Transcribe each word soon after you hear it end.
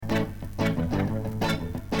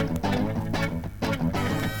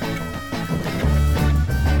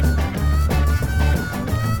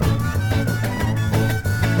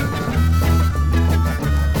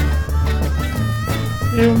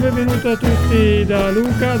E un benvenuto a tutti da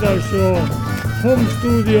Luca, dal suo home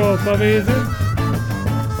studio pavese.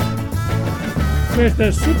 Questo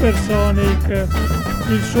è Supersonic,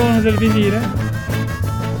 il suono del vinile.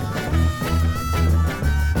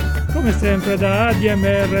 Come sempre da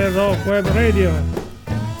ADMR Rock Web Radio.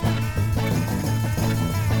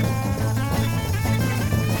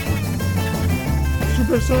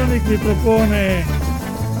 Supersonic vi propone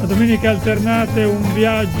a domeniche alternate un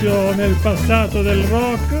viaggio nel passato del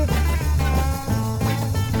rock,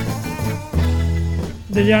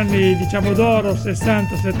 degli anni diciamo d'oro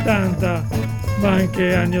 60-70 ma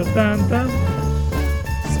anche anni 80,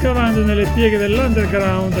 scavando nelle pieghe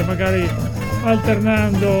dell'underground e magari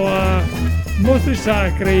alternando a mostri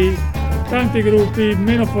sacri tanti gruppi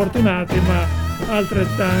meno fortunati ma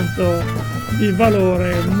altrettanto di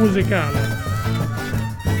valore musicale.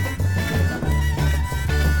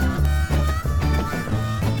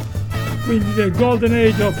 Quindi del Golden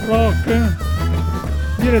Age of Rock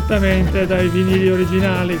direttamente dai vinili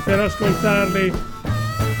originali per ascoltarli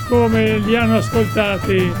come li hanno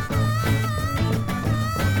ascoltati i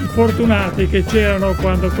fortunati che c'erano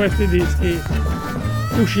quando questi dischi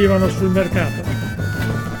uscivano sul mercato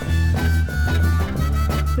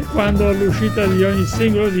e quando l'uscita di ogni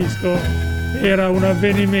singolo disco era un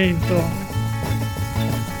avvenimento.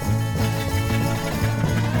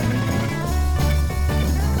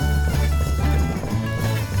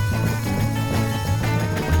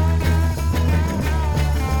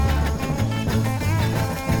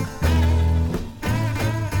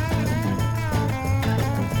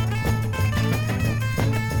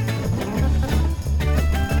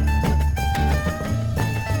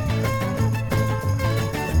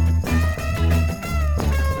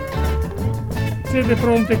 Siete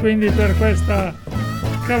pronti quindi per questa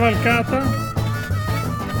cavalcata?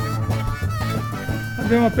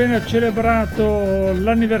 Abbiamo appena celebrato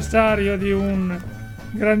l'anniversario di un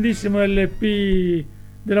grandissimo LP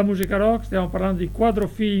della musica rock, stiamo parlando di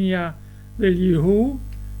Quadrofinia degli Who,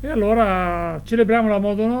 e allora celebriamolo a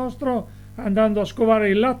modo nostro andando a scovare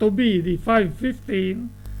il lato B di 515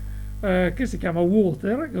 che si chiama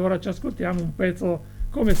Water, e ora ci ascoltiamo un pezzo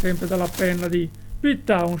come sempre dalla penna di Pete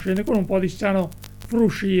Townshend con un po' di sano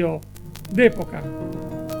fruscio d'epoca.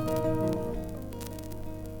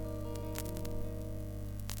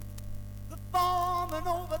 The foreman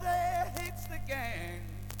over there hates the gang.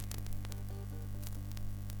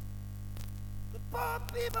 The poor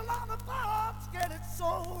people on the farms get it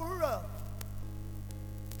so rough.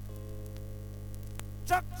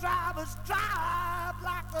 Truck drivers drive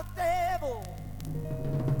like the devil.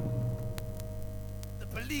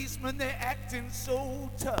 Policemen, they're acting so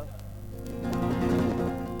tough.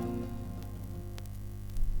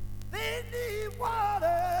 They need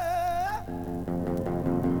water,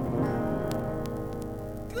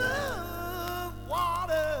 good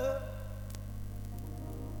water.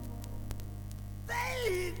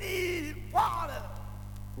 They need water.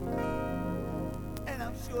 And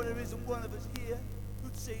I'm sure there isn't one of us here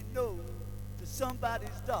who'd say no to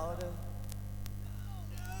somebody's daughter.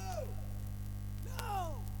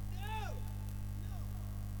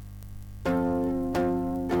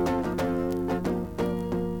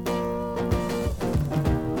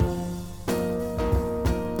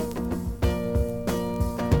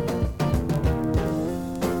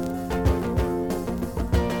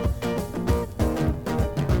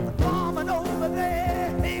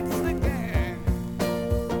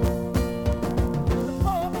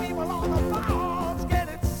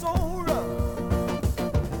 So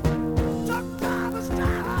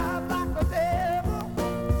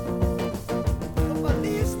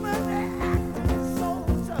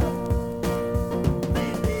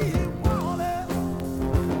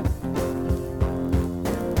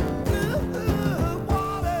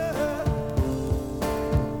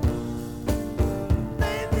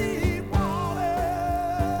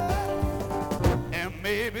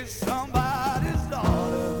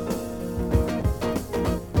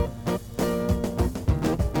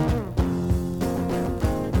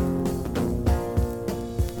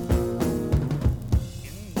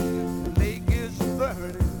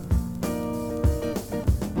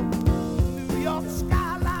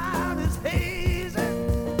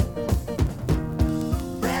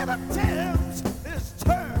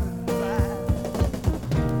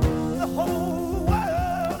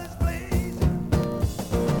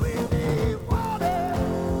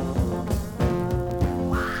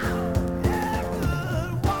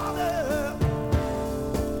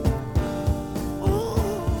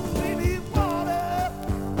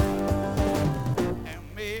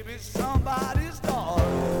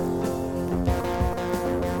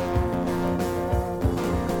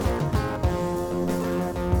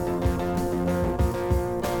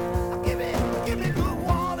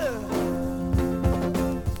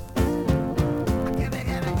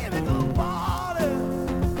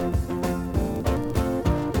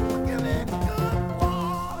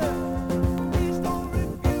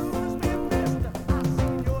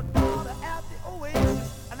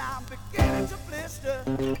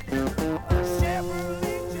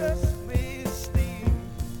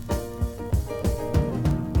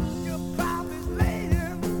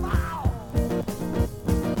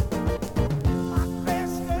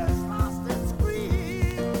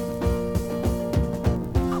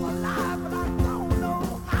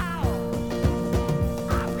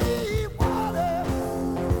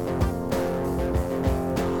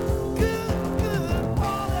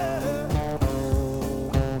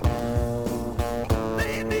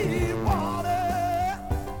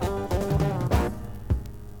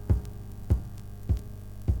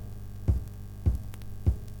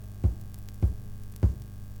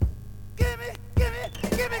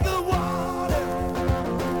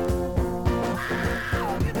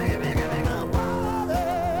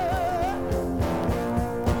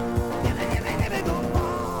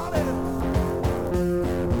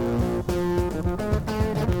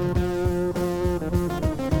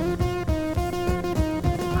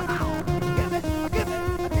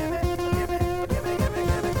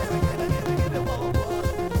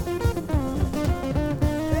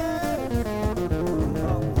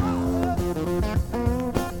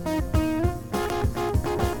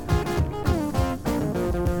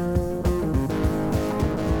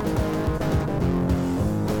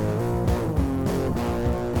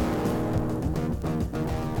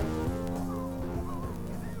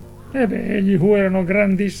E beh, gli Who erano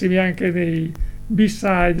grandissimi anche nei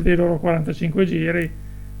B-side dei loro 45 giri,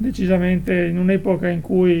 decisamente in un'epoca in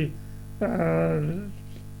cui il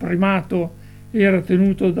primato era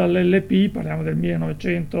tenuto dall'LP, parliamo del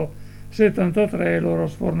 1973, loro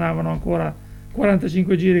sfornavano ancora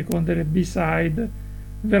 45 giri con delle B-side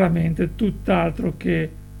veramente tutt'altro che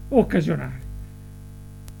occasionali.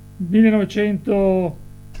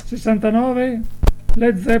 1969,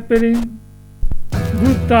 Led Zeppelin,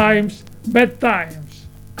 Good Times, Bad Times.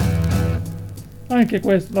 Anche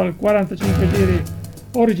questo dal 45 giri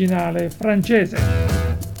originale francese.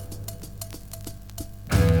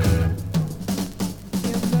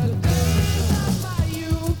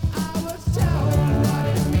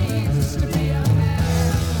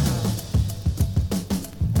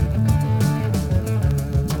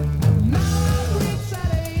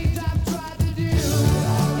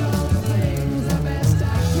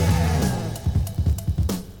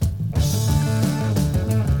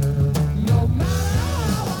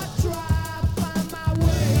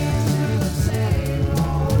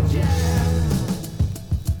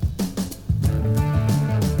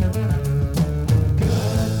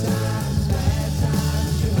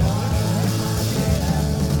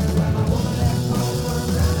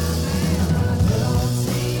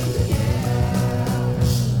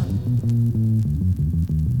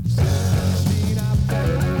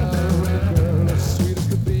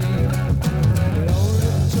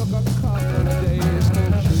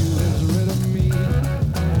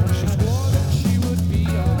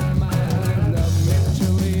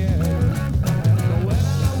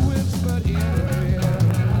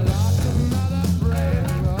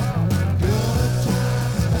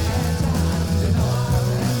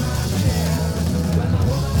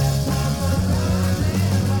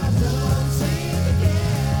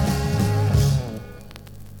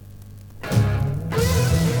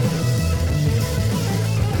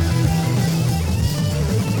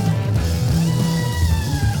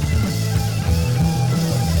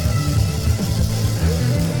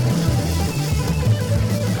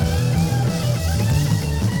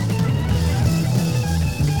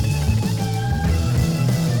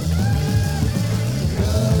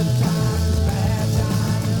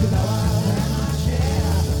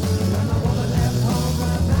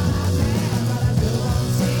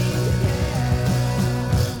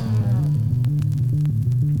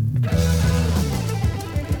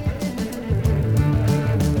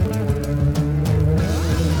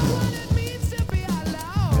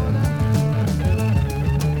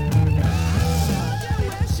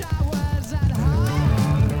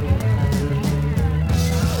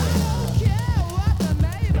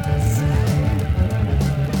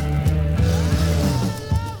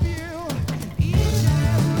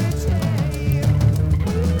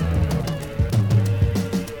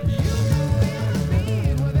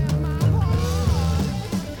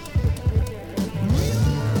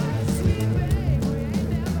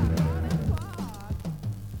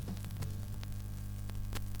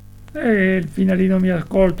 E il finalino mi ha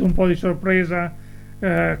colto un po' di sorpresa,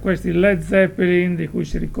 questi Led Zeppelin di cui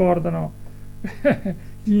si ricordano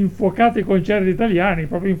gli infuocati concerti italiani,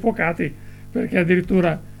 proprio infuocati perché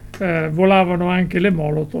addirittura volavano anche le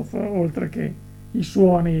Molotov, oltre che i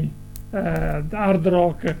suoni hard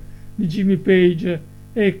rock di Jimmy Page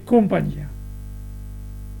e compagnia.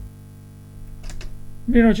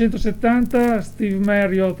 1970 Steve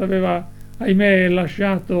Marriott aveva, ahimè,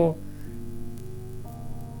 lasciato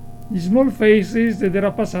gli Small Faces ed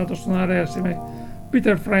era passato a suonare assieme a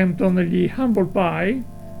Peter Frampton negli Humble Pie,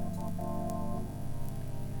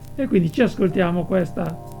 e quindi ci ascoltiamo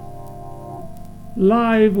questa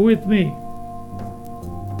Live With Me.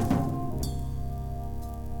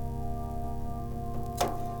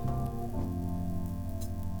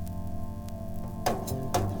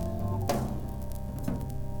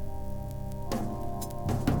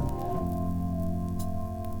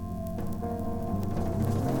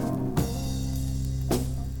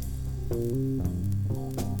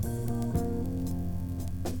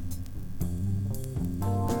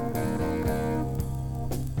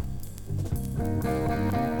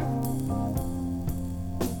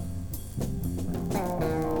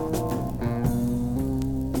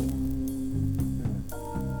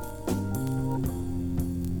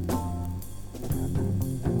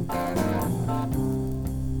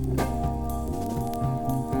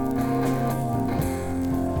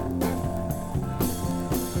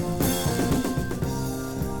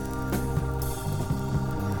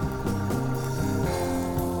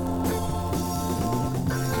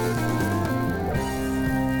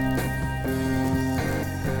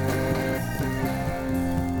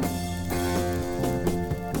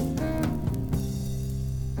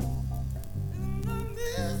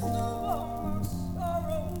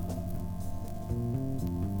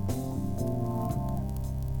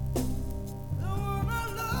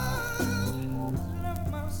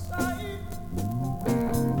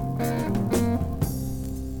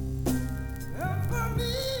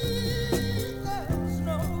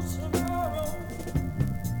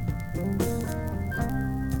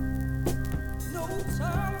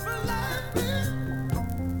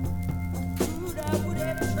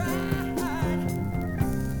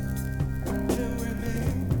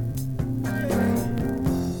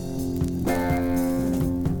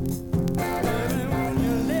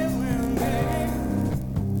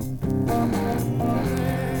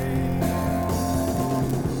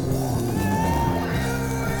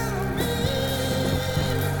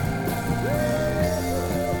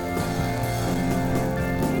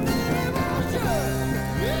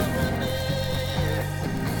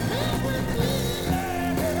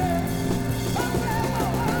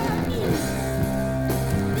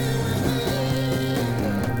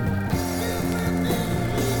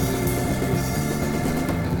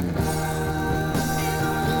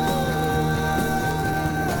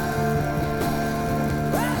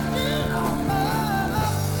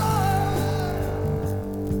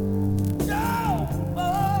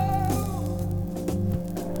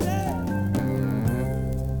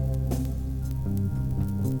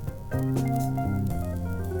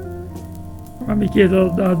 ma mi chiedo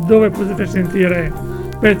da dove potete sentire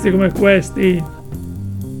pezzi come questi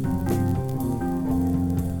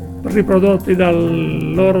riprodotti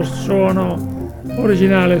dal loro suono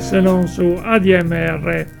originale, se non su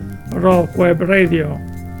ADMR Rock Web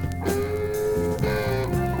Radio.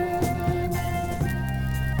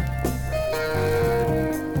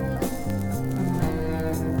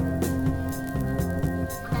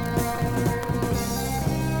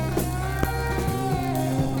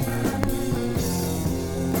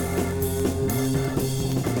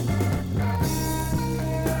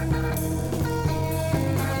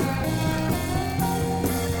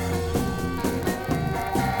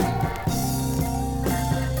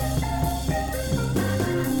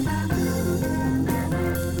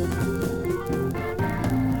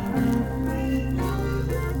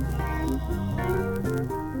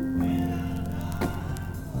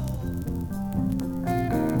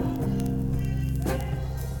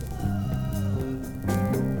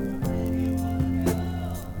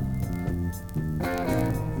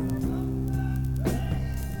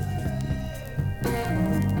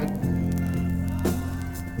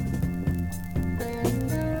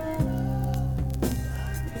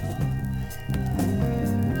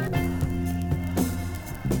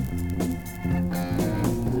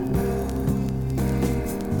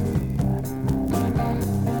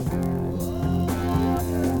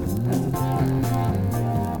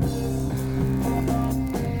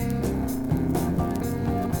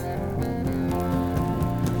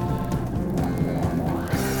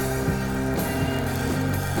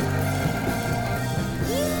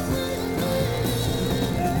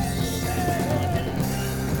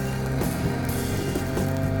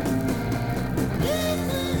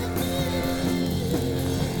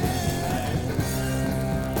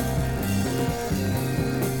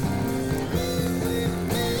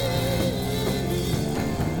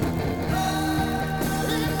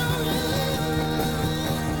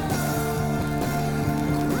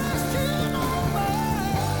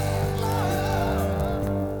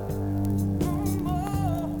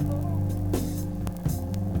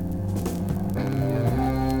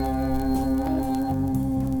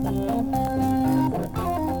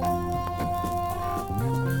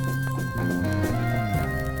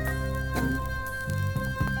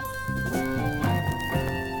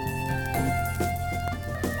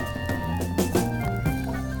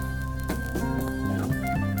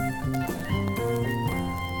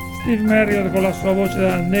 Steve Marriott con la sua voce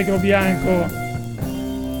da negro bianco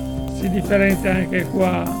si differenzia anche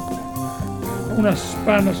qua, una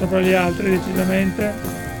spanna sopra gli altri decisamente.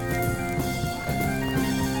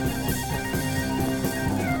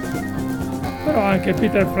 Però anche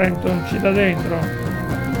Peter Frampton ci dà dentro.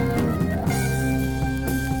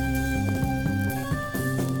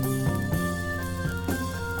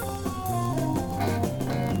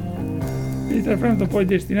 Peter Frampton poi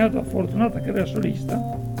destinato a fortunata carriera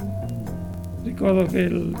solista. Ricordo che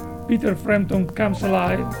il Peter Frampton Comes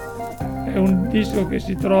Alive è un disco che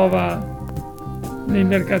si trova nei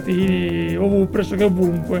mercatini pressoché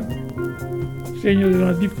ovunque, segno di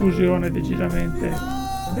una diffusione decisamente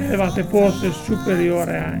elevata, forse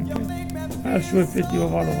superiore anche al suo effettivo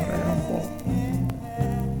valore. È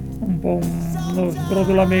un po' uno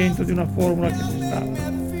sbrodolamento di una formula che si sta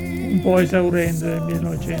un po' esaurendo nel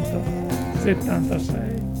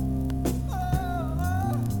 1976.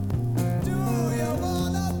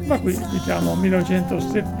 Ma qui diciamo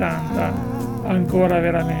 1970 ancora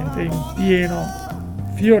veramente in pieno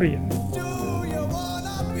fiorire.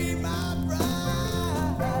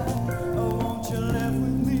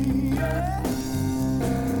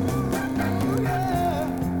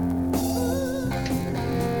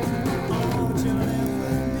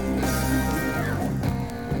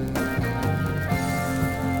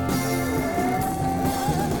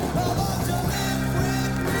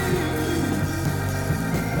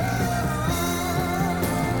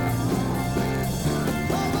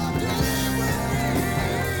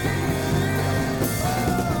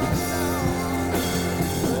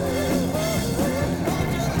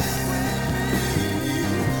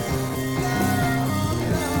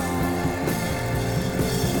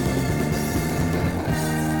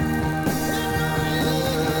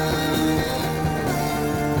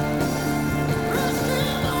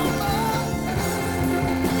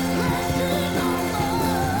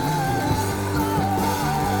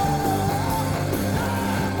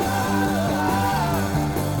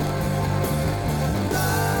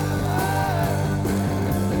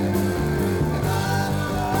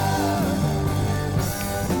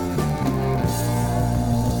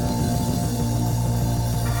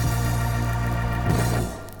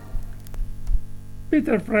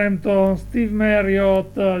 Peter Frampton, Steve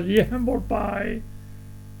Marriott, gli Humble Pie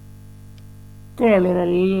con la loro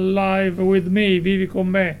Live With Me, Vivi con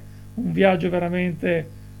me, un viaggio veramente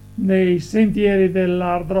nei sentieri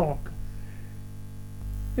dell'hard rock.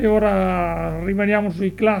 E ora rimaniamo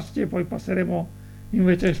sui classici e poi passeremo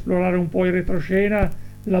invece a esplorare un po' in retroscena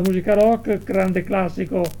della musica rock. Grande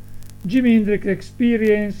classico, Jimi Hendrix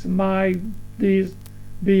Experience, My This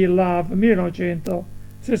Be Love,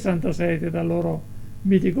 1967, dal loro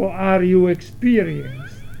mitico Are You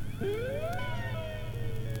Experienced?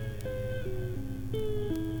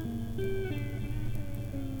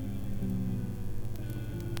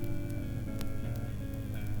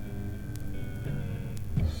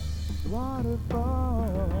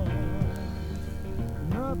 Waterfall,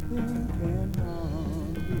 nothing can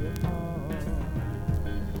harm your heart.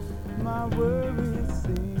 My worries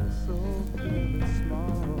seem so very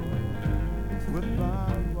small with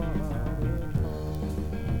my waterfall.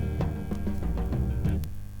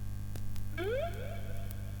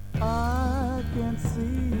 I can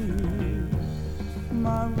see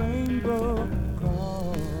my rainbow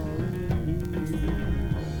calling me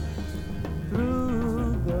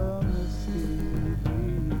through the misty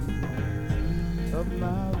breeze of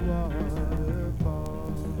my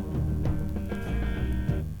waterfall.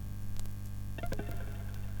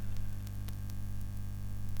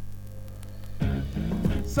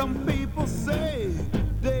 Some people say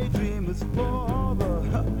daydream is for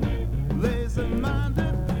the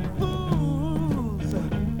lazy-minded fools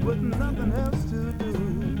with nothing else to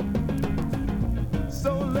do.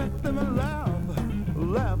 So let them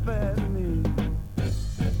laugh at me.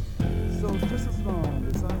 So just as long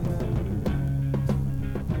as I have you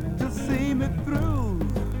to see me through,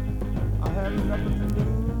 I have nothing to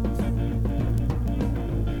lose.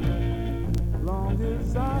 Long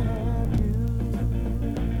as I have you.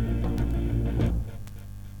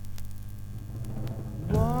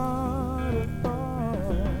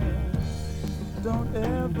 Waterfall, don't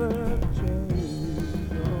ever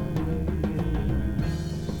change your ways.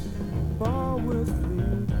 Fall with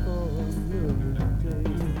me for good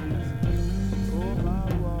days. Oh, my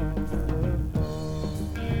waterfall.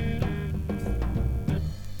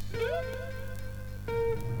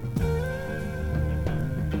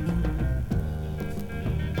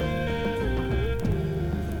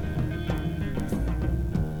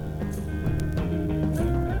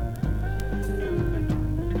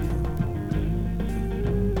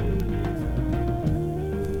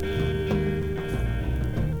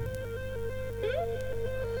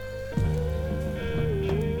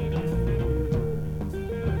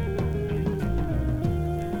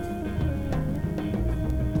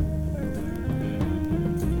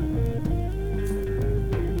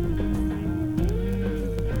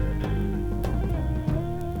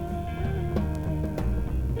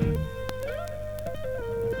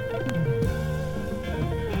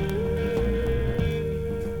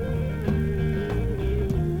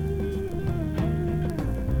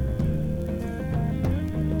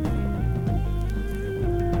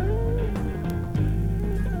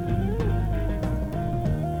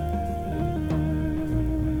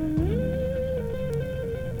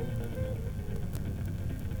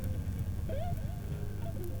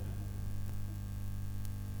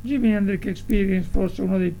 Jimi Hendrix Experience, forse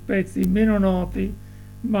uno dei pezzi meno noti,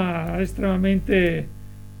 ma estremamente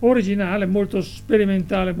originale, molto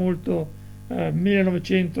sperimentale, molto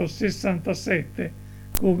 1967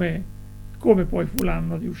 come poi fu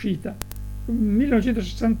l'anno di uscita.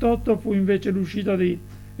 1968 fu invece l'uscita di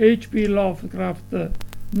H.P. Lovecraft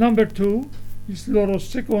No. 2, il loro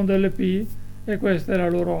secondo LP, e questa è la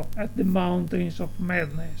loro At the Mountains of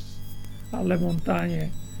Madness, alle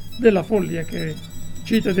montagne della follia, che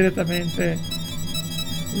cita direttamente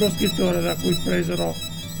lo scrittore da cui presero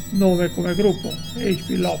nome come gruppo, H.P.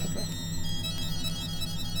 Lovecraft.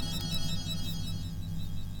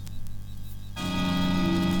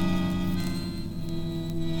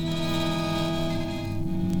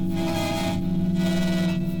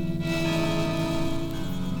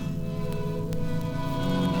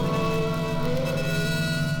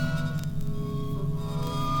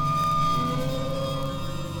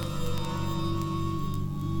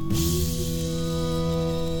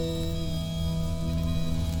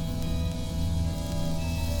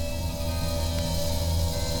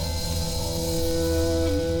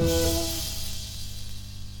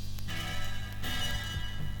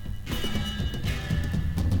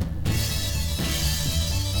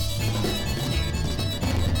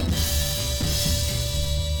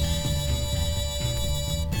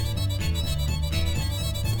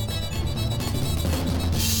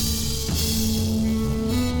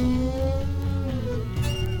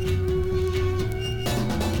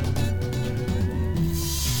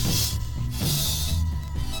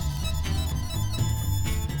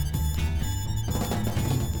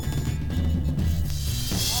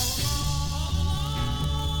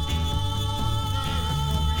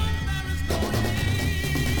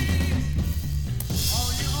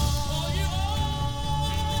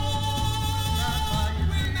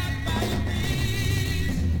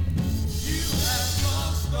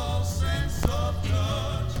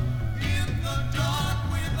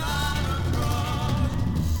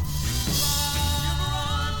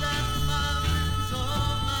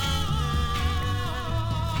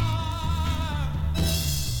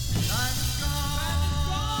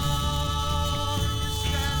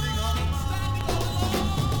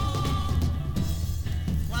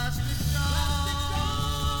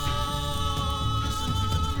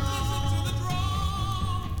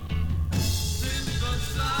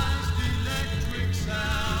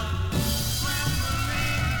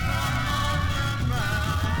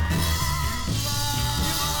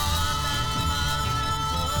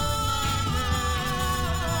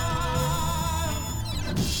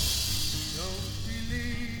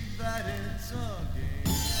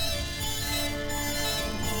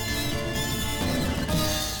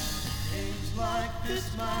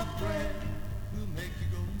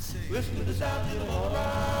 Listen to the sound of the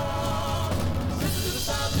moron. Listen to the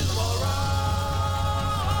sound of the moron.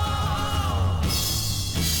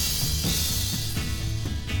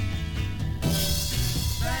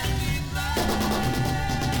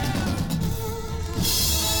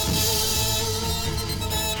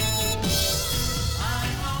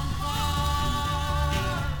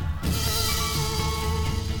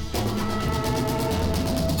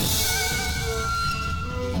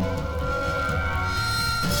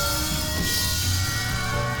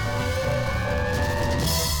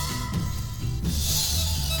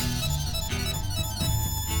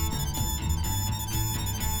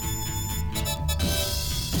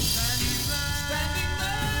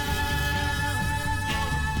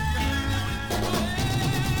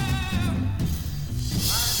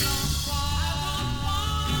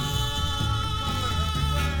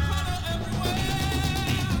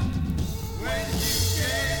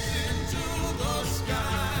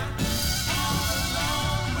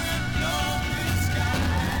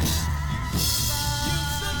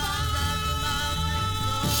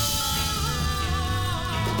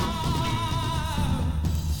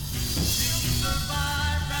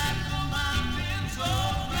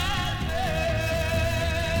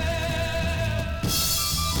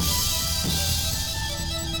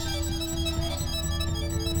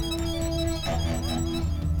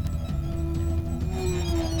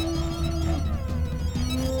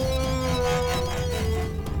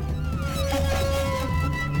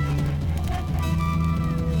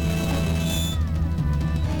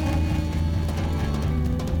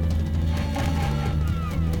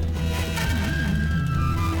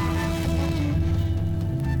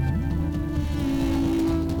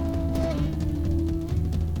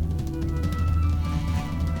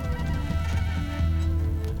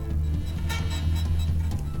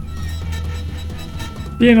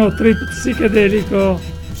 Pieno trip psichedelico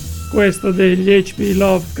questo degli H.P.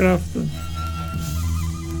 Lovecraft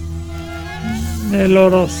nel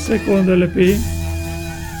loro secondo LP, devo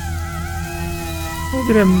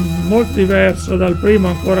dire molto diverso dal primo,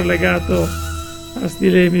 ancora legato a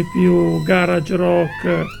stilemi più garage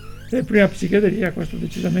rock e prima psichedelia. Questo è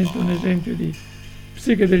decisamente un esempio di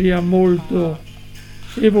psichedelia molto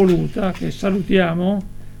evoluta che salutiamo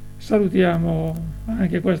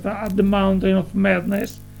anche questa At the Mountain of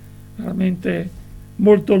Madness, veramente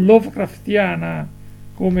molto Lovecraftiana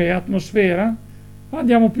come atmosfera.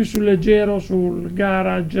 Andiamo più sul leggero, sul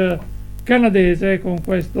garage canadese con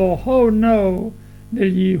questo Oh No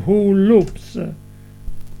degli Who Loops,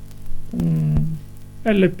 un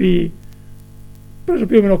LP preso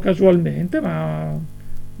più o meno casualmente ma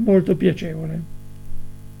molto piacevole.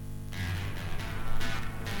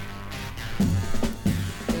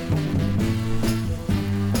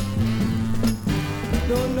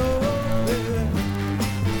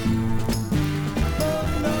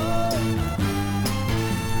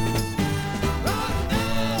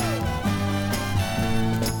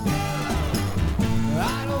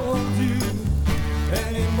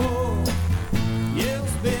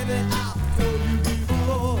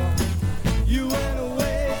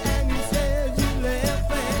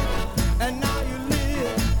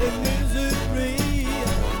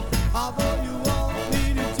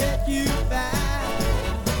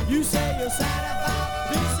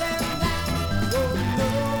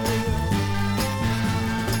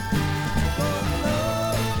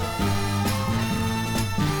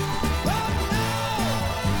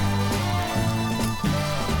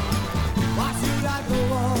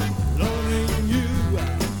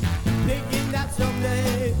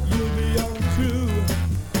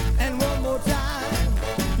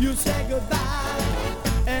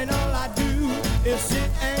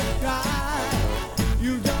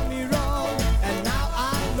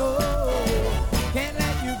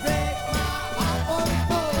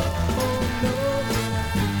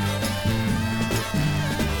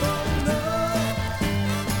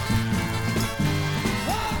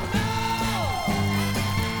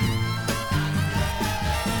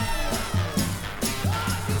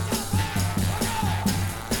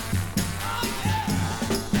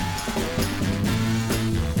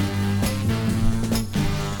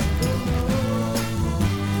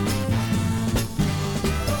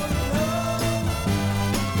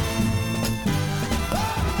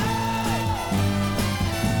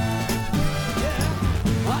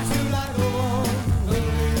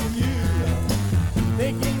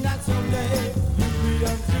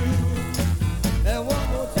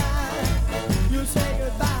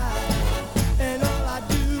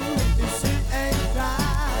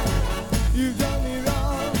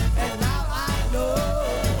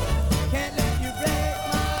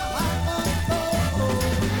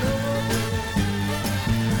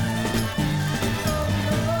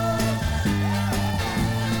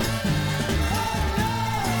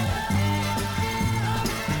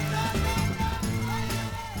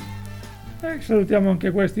 salutiamo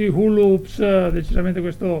anche questi Hula Hoops, decisamente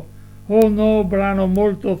questo Oh No, brano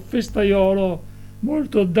molto festaiolo,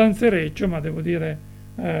 molto danzereccio, ma devo dire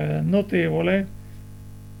notevole,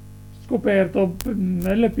 scoperto,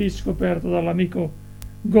 LP scoperto dall'amico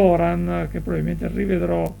Goran, che probabilmente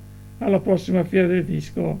rivedrò alla prossima fiera del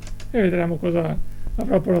disco e vedremo cosa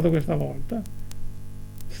avrà portato questa volta.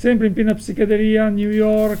 Sempre in piena psichedelia, New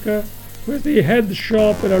York, questi Head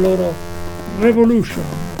Shop e la loro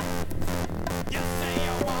Revolution.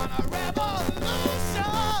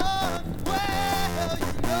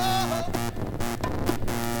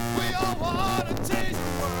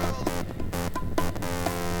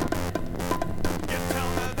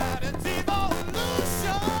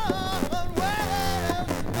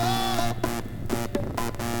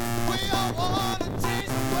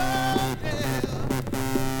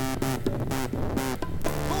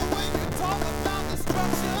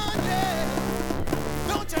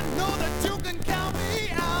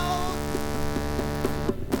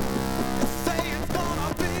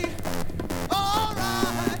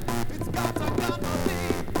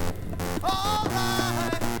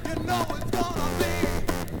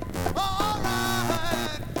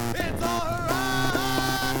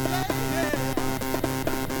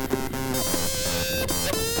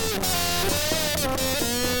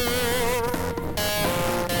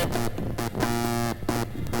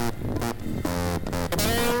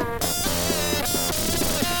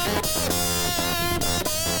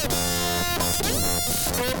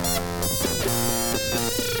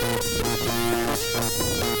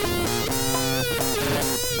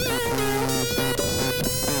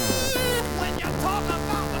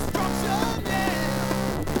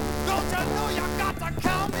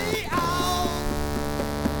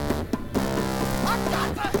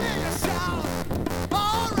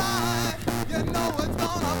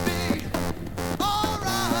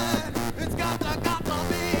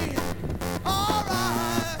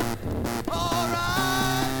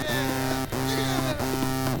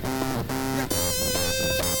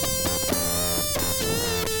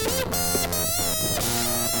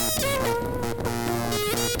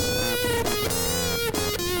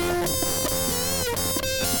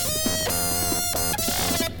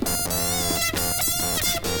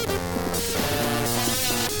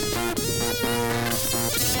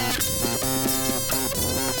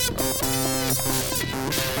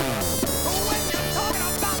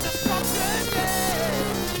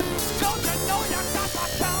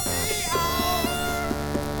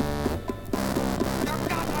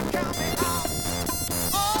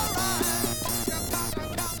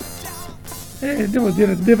 E devo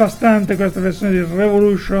dire devastante questa versione di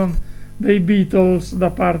Revolution dei Beatles da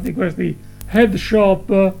parte di questi Head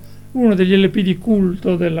Shop, uno degli LP di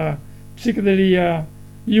culto della psichedelia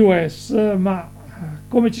US, ma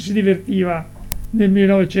come ci si divertiva nel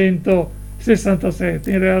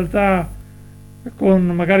 1967, in realtà con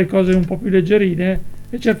magari cose un po' più leggerine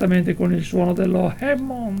e certamente con il suono dello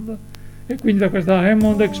Hammond, e quindi da questa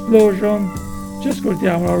Hammond Explosion ci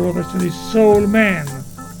ascoltiamo la loro versione di Soul Man.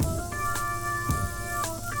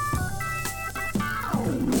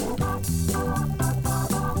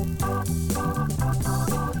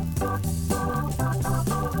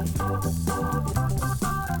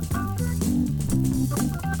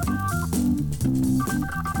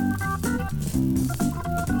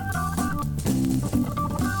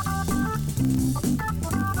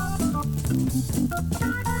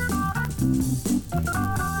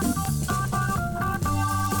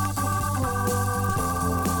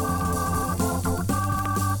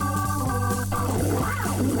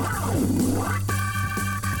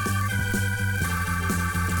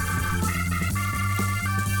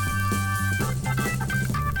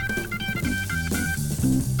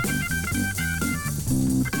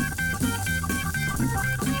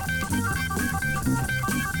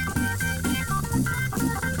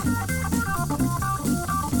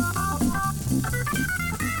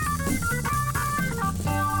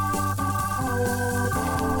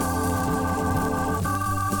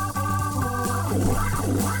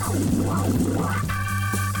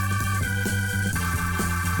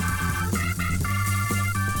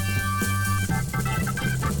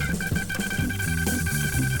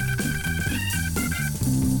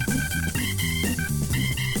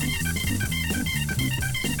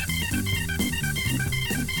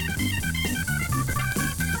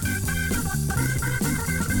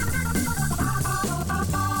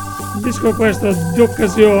 Disco questo di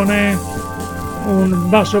occasione, un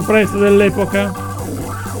basso prezzo dell'epoca,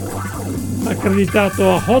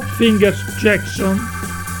 accreditato a Hot Fingers Jackson,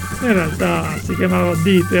 in realtà si chiamava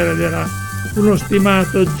Dieter ed era uno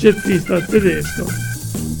stimato jazzista tedesco,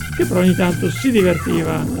 che però ogni tanto si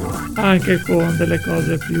divertiva anche con delle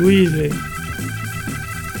cose più easy.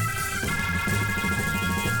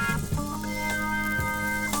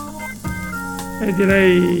 E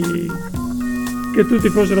direi che tutti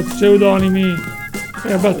fossero pseudonimi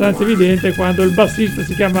è abbastanza evidente quando il bassista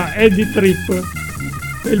si chiama Eddie Tripp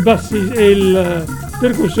e il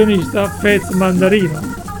percussionista Fats Mandarino.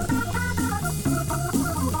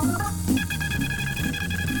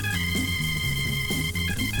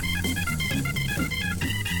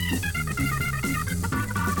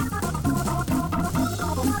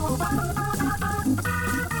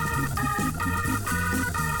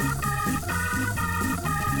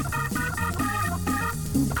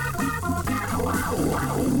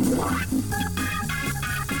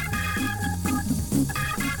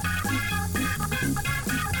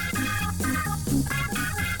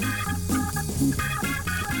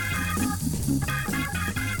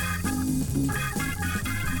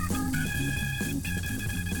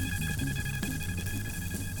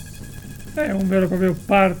 È un vero e proprio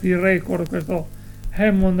party record questo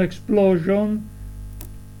Hammond Explosion,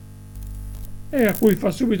 e a cui fa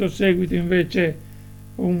subito seguito invece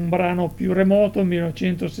un brano più remoto,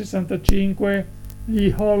 1965,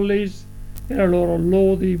 gli Hollies e la loro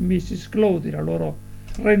Lodi Mrs. Clody, la loro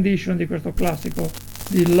rendition di questo classico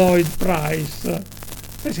di Lloyd Price,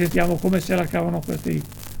 e sentiamo come se la cavano questi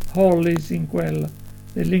Hollies in quel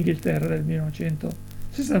dell'Inghilterra del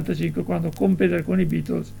 1965, quando competere con i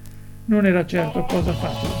Beatles non era certo cosa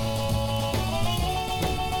facile.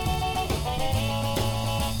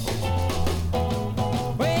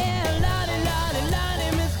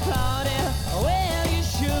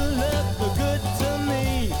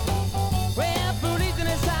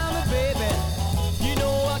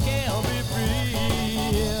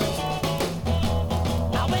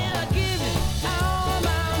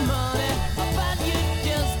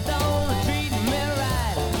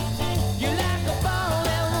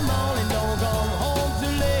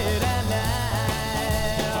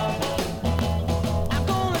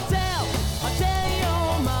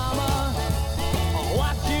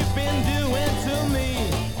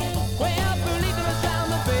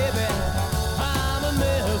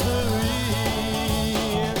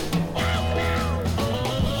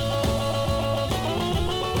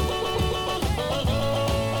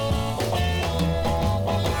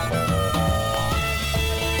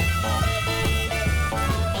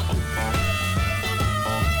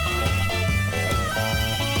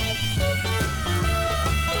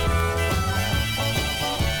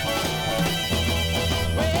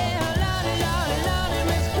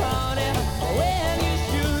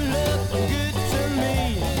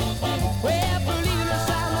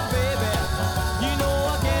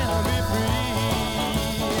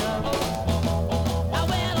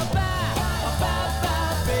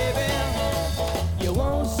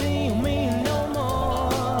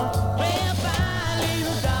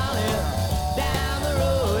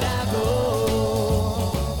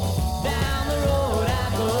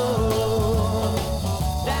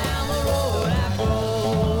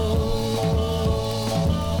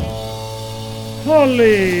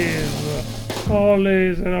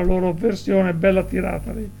 Hollies è la loro versione bella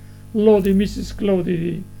tirata di Lodi Mrs. Clody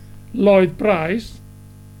di Lloyd Price.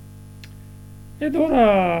 Ed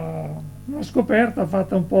ora una scoperta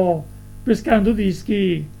fatta un po' pescando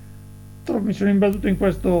dischi, mi sono imbattuto in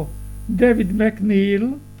questo David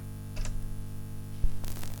McNeil,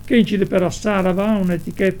 che incide per Sarava,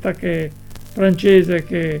 un'etichetta francese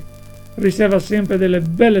che riserva sempre delle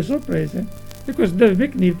belle sorprese, e questo David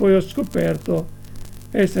McNeil poi ho scoperto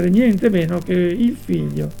essere niente meno che il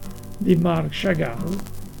figlio di Marc Chagall,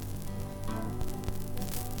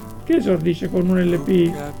 che esordisce con un LP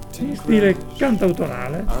in stile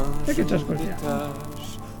cantautorale e che ci ascoltiamo.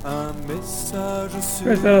 Questa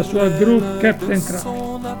è la sua group Captain Crash.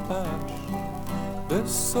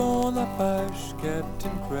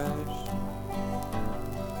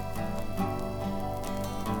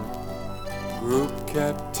 Group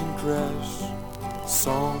Captain Crash,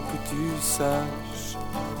 sans que tu saches,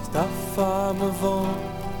 ta femme vend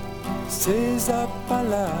ses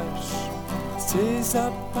appalaches,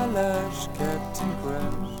 Captain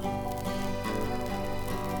Crash.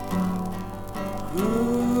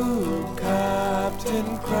 Group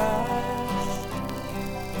Captain Crash,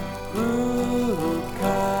 Group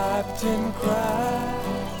Captain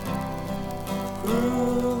Crash,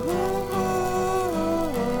 Group.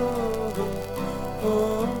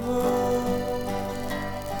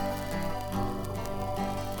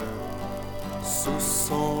 Ce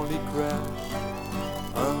sont les crashs,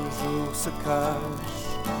 un jour se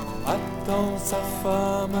cachent attend sa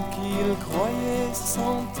femme qu'il croyait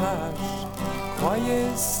sans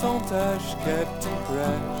tâche, Captain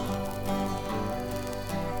Crash.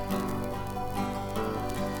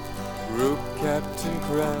 Group Captain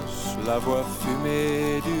Crash, la voix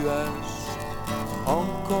fumée du hache, en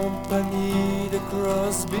compagnie de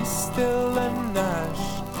Crosby, Still and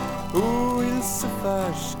Nash. Où il se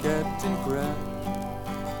fâche, Captain Crash.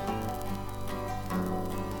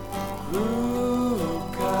 Ooh,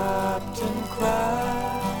 Captain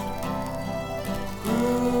Crash.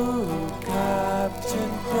 Ooh,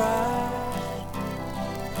 Captain Crash.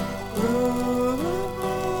 Ooh,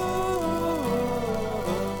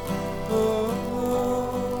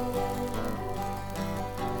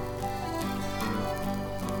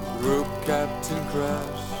 Group Captain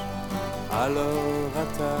Crash, alors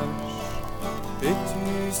attache, et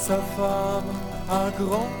tue sa femme à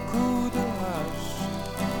grands coups de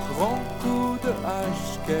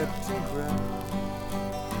hache, Captain Crash.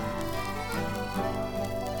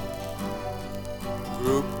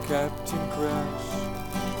 Group Captain Crash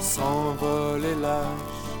s'envole et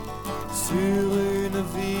lâche sur une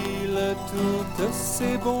ville toutes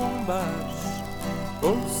ses bombaches.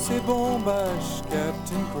 Oh, ces bombaches,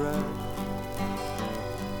 Captain Crash.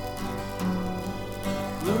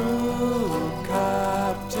 Ooh,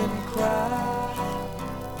 Captain Crash.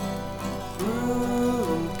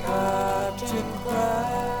 Ooh, Captain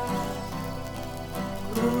Crash.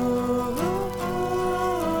 Ooh,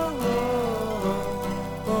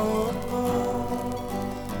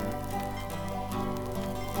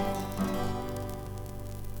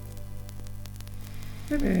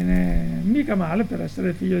 Ebbene, mica male per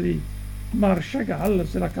essere figlio di Marc Chagall,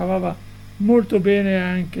 se la cavava molto bene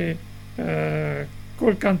anche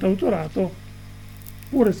col cantautorato,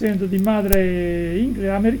 pur essendo di madre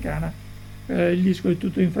americana. Il disco è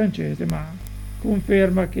tutto in francese, ma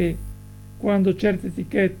conferma che quando certe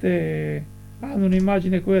etichette hanno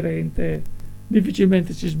un'immagine coerente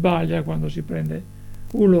difficilmente si sbaglia quando si prende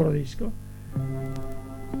un loro disco.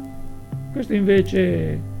 Questo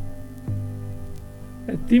invece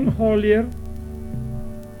è Tim Hollier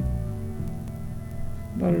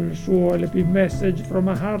dal suo LP Message from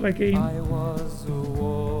a Hurricane.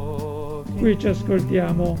 Qui ci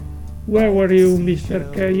ascoltiamo Where Were You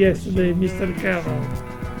Yesterday, Mr. Carroll.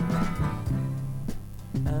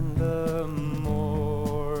 And the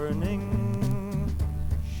morning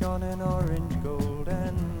shone in orange, gold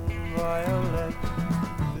and violet.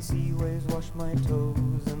 The sea waves washed my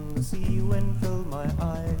toes and the sea wind filled my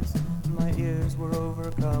eyes. My ears were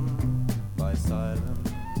overcome by silence.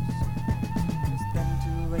 Just then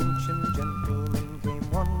two ancient gentlemen came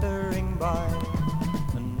wandering by,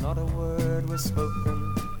 and not a word was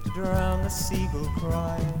spoken to drown the seagull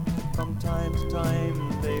cry. From time to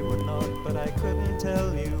time they would nod, but I couldn't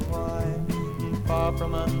tell you why. And far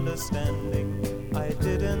from understanding, I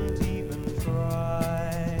didn't even try.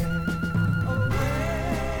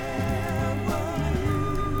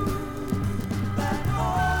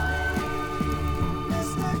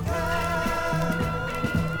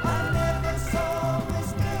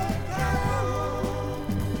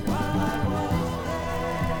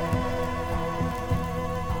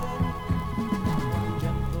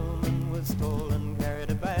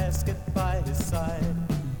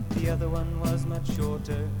 The other one was much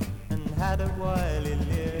shorter and had a wily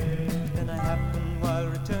leer. Then I happened while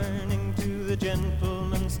returning to the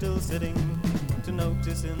gentleman still sitting to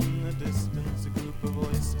notice in the distance a group of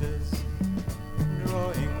oysters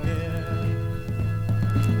drawing near.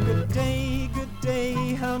 Good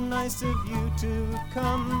day, how nice of you to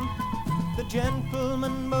come. The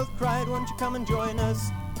gentlemen both cried, won't you come and join us?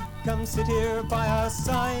 Come sit here by our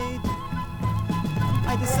side.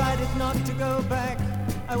 I decided not to go back,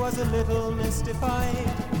 I was a little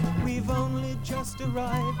mystified. We've only just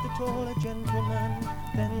arrived, the taller gentleman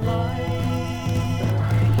then lied.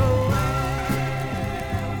 Oh,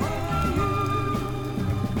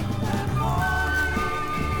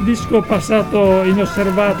 disco passato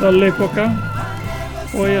inosservato all'epoca,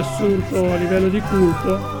 poi assurto a livello di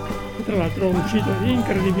culto, e tra l'altro uscito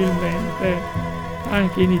incredibilmente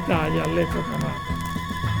anche in Italia all'epoca, ma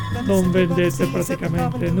non vendette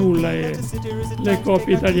praticamente nulla e le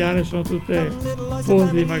copie italiane sono tutte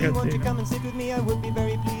fondi di magazzino.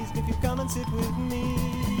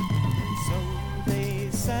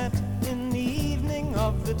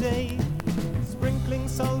 Sprinkling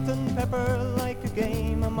salt and pepper like a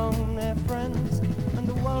game among their friends, and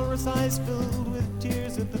the walrus eyes filled with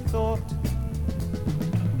tears at the thought.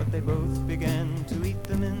 But they both began to eat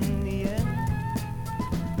them in the end.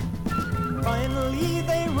 Finally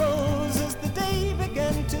they rose as the day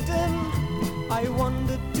began to dim. I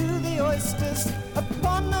wondered oysters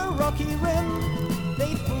upon a rocky rim.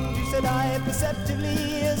 They fooled you, said I,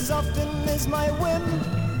 perceptively, as often as my whim.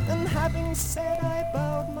 And having said, I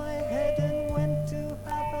bowed my head and went to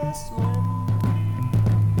have a swim.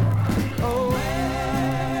 Oh,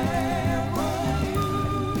 where were you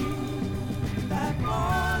that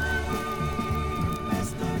morning,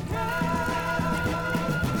 Mr. Cow?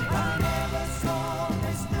 I never saw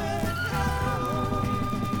Mr. Cow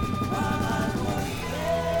while I was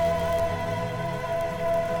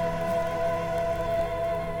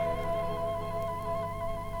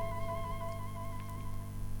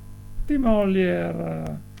Tim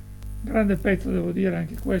Ollier, grande pezzo, devo dire,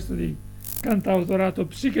 anche questo di cantautorato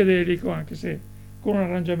psichedelico, anche se con un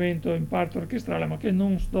arrangiamento in parte orchestrale, ma che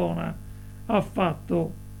non stona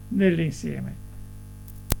affatto nell'insieme.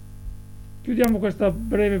 Chiudiamo questa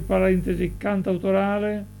breve parentesi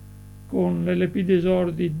cantautorale con l'LP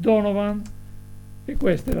d'esordi Donovan, e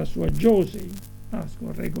questa è la sua Josie.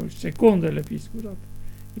 Scorreggo il secondo LP, scusate,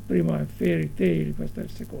 il primo è Fairy Tale, questo è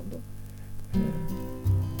il secondo,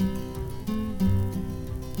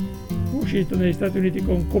 uscito negli Stati Uniti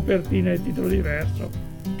con copertina e titolo diverso,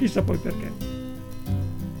 chissà poi perché.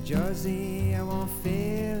 Josie, I won't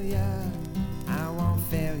fail ya, I won't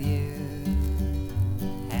fail you.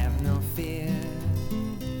 Have no fear.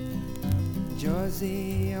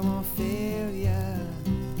 Josie, I won't fail ya.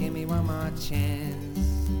 Give me one more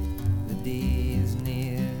chance. The day is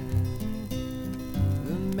near.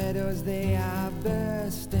 The meadows, they are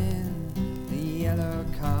bursting. The yellow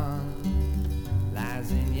corn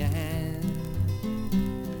lies in your hand.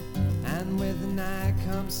 And with the night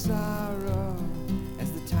comes sorrow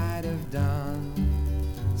as the tide of dawn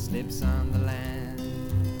slips on the land.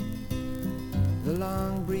 The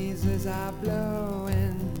long breezes are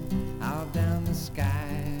blowing all down the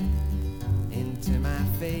sky into my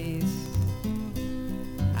face.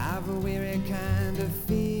 I've a weary kind of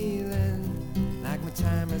feeling like my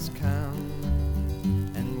time has come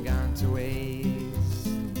and gone to waste.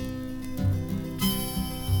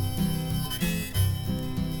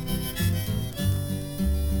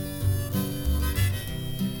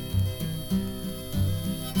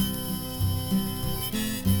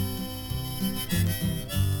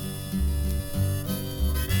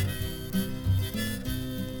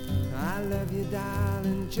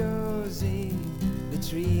 Darling Josie, the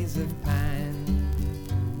trees of pine,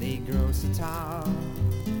 they grow so tall.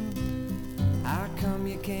 How come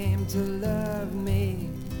you came to love me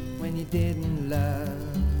when you didn't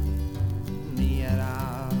love me at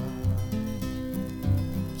all?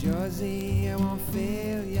 Josie, I won't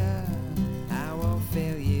fail ya, I won't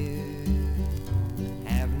fail you.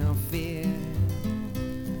 Have no fear.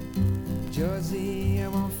 Josie, I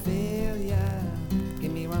won't fail ya.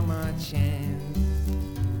 Give me one more chance.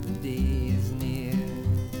 The day is near.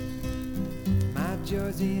 My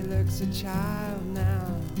Josie looks a child now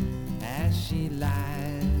as she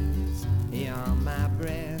lies here on my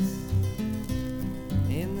breast.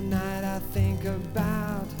 In the night I think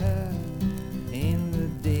about her. In the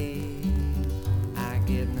day I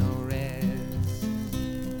get no rest.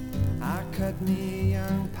 I cut me a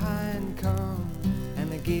young pine cone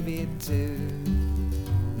and I gave it to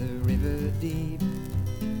the river deep.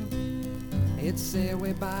 It's there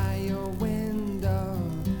way by your window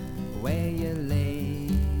where you lay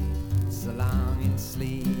so long in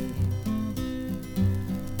sleep.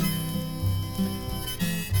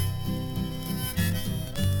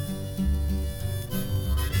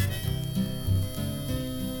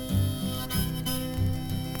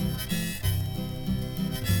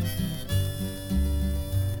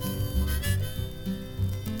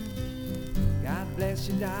 God bless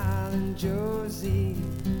you, darling Josie,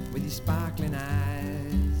 with your sparkling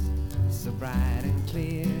eyes so bright and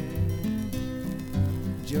clear.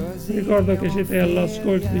 Josie, Ricordo che siete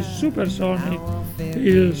all'ascolto di Supersonic,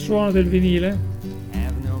 il suono del vinile,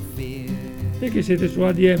 e che siete su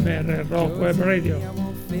ADMR Rock Web Radio.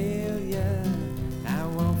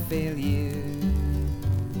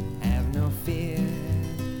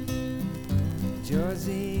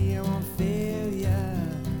 Josie, I won't fail ya.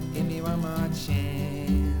 Give me one more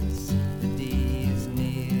chance. The day is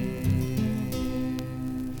near.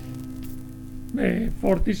 Beh,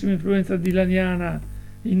 fortissima influenza dilaniana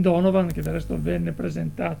in Donovan, che del resto venne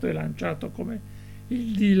presentato e lanciato come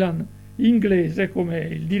il Dylan inglese, come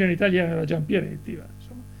il Dylan italiano era Giampieretti.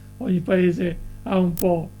 Insomma, ogni paese ha un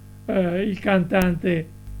po' il cantante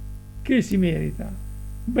che si merita.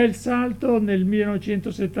 Bel salto nel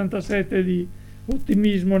 1977 di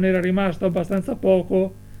ottimismo, ne era rimasto abbastanza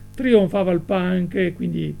poco, trionfava il punk e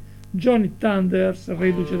quindi Johnny Thunders,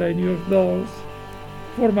 reduce dai New York Dolls,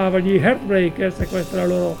 formava gli Heartbreakers e questa è la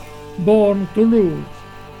loro Born to Lose.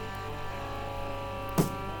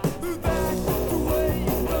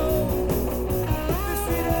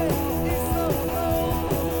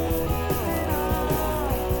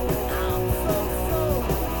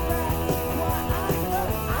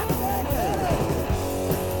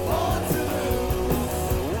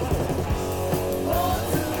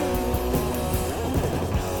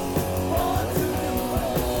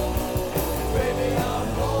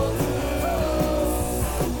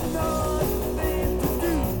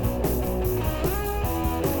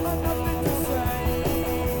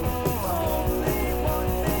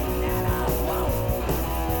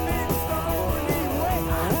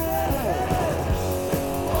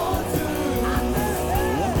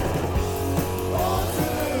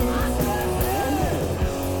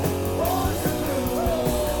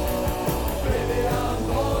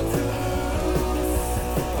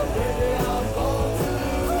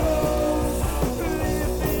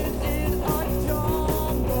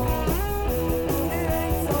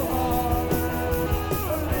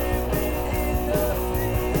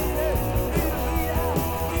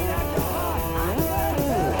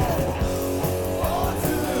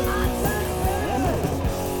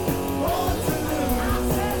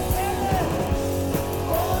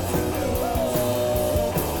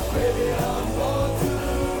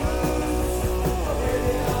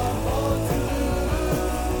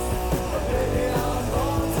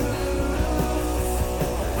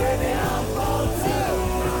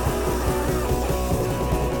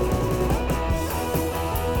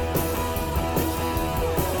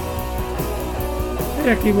 E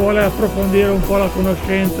a chi vuole approfondire un po' la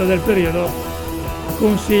conoscenza del periodo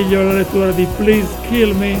consiglio la lettura di Please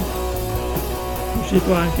Kill Me,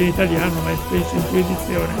 uscito anche in italiano ma spesso in più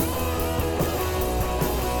edizioni,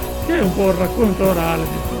 che è un po' il racconto orale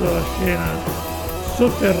di tutta la scena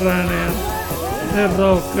sotterranea del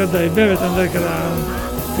rock dai Velvet Underground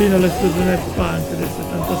fino all'esplosione punk del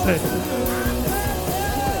 77.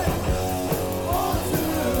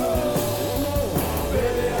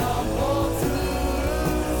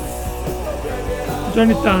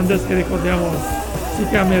 Johnny Thunders, che ricordiamo si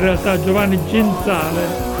chiama in realtà Giovanni Genzale,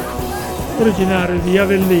 originario di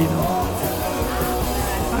Avellino,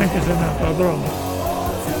 anche se è nato a Roma.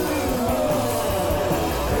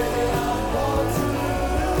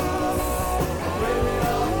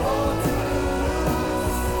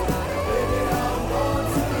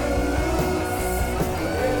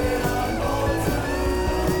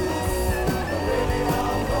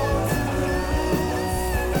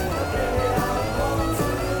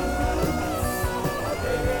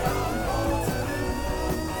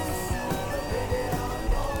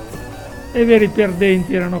 E i veri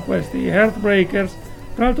perdenti erano questi Heartbreakers,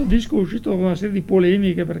 tra l'altro disco uscito con una serie di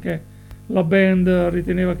polemiche perché la band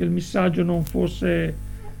riteneva che il messaggio non fosse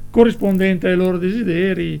corrispondente ai loro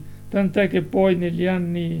desideri, tant'è che poi negli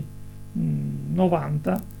anni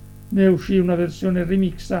 90 ne uscì una versione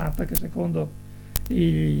remixata che secondo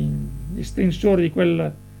gli estensori di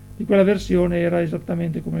quella versione era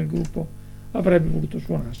esattamente come il gruppo avrebbe voluto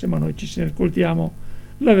suonasse, ma noi ci ascoltiamo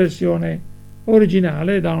la versione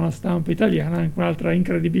originale da una stampa italiana, anche un'altra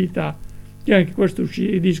incredibilità che anche questo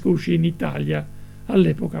disco uscì in Italia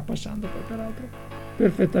all'epoca, passando poi peraltro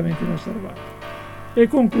perfettamente inosservato. E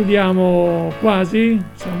concludiamo quasi,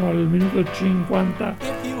 siamo al minuto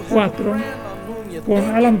 54 con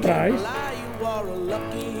Alan Price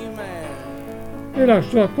e la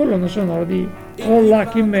sua colonna sonora di All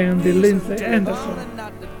Lucky Man di Lindsay Anderson.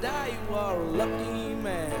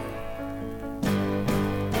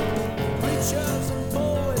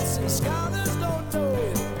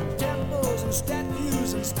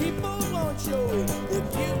 People won't show it.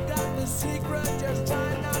 If you got the secret, just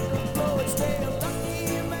try not to blow it. Stay a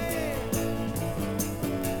lucky man,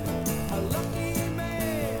 a lucky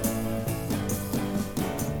man.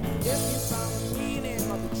 If you found the meaning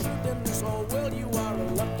of the truth in this whole world, you are a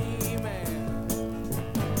lucky man.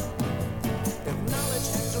 If knowledge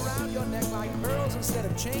hangs around your neck like pearls instead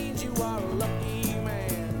of chains, you are a lucky man.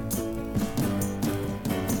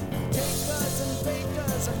 Takers and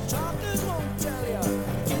fakers and talkers won't tell you.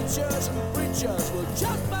 Teachers and preachers will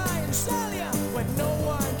just buy and sell you when no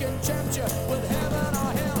one can tempt you with heaven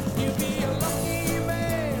or hell. You be a lucky man.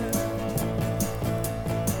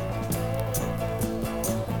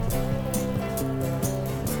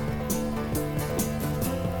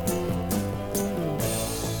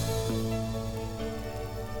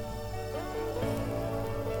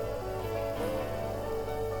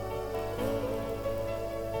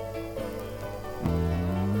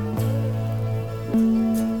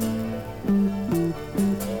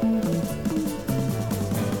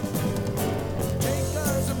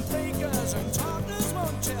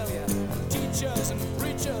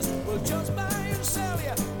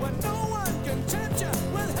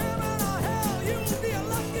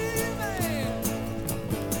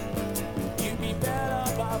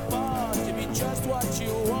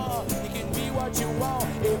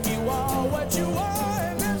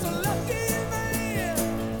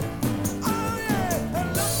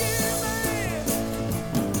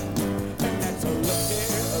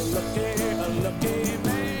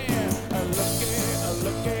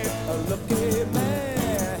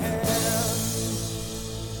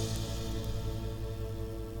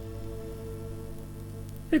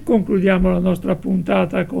 e concludiamo la nostra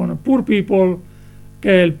puntata con Poor People,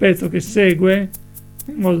 che è il pezzo che segue,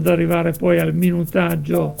 in modo da arrivare poi al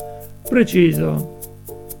minutaggio preciso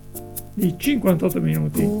di 58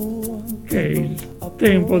 minuti, che è il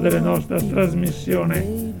tempo della nostra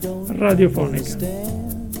trasmissione radiofonica.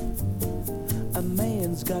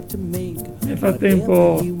 Nel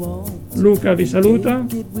frattempo Luca vi saluta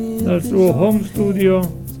dal suo home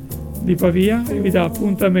studio di Pavia e vi dà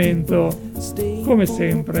appuntamento come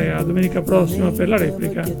sempre a domenica prossima per la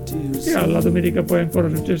replica e alla domenica poi ancora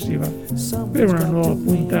successiva per una nuova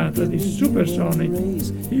puntata di Supersonic,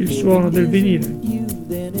 il suono del vinile.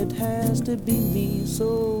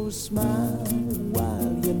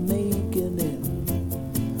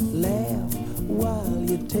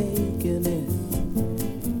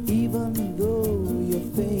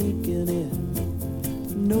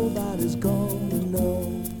 Nobody's gonna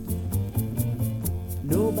know.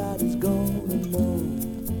 Nobody's gonna know.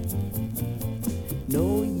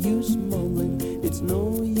 No use mumbling, it's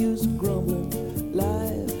no use grumbling.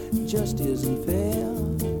 Life just isn't fair.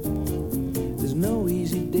 There's no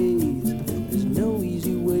easy days, there's no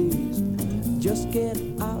easy ways. Just get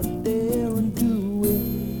out there and do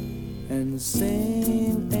it and sing.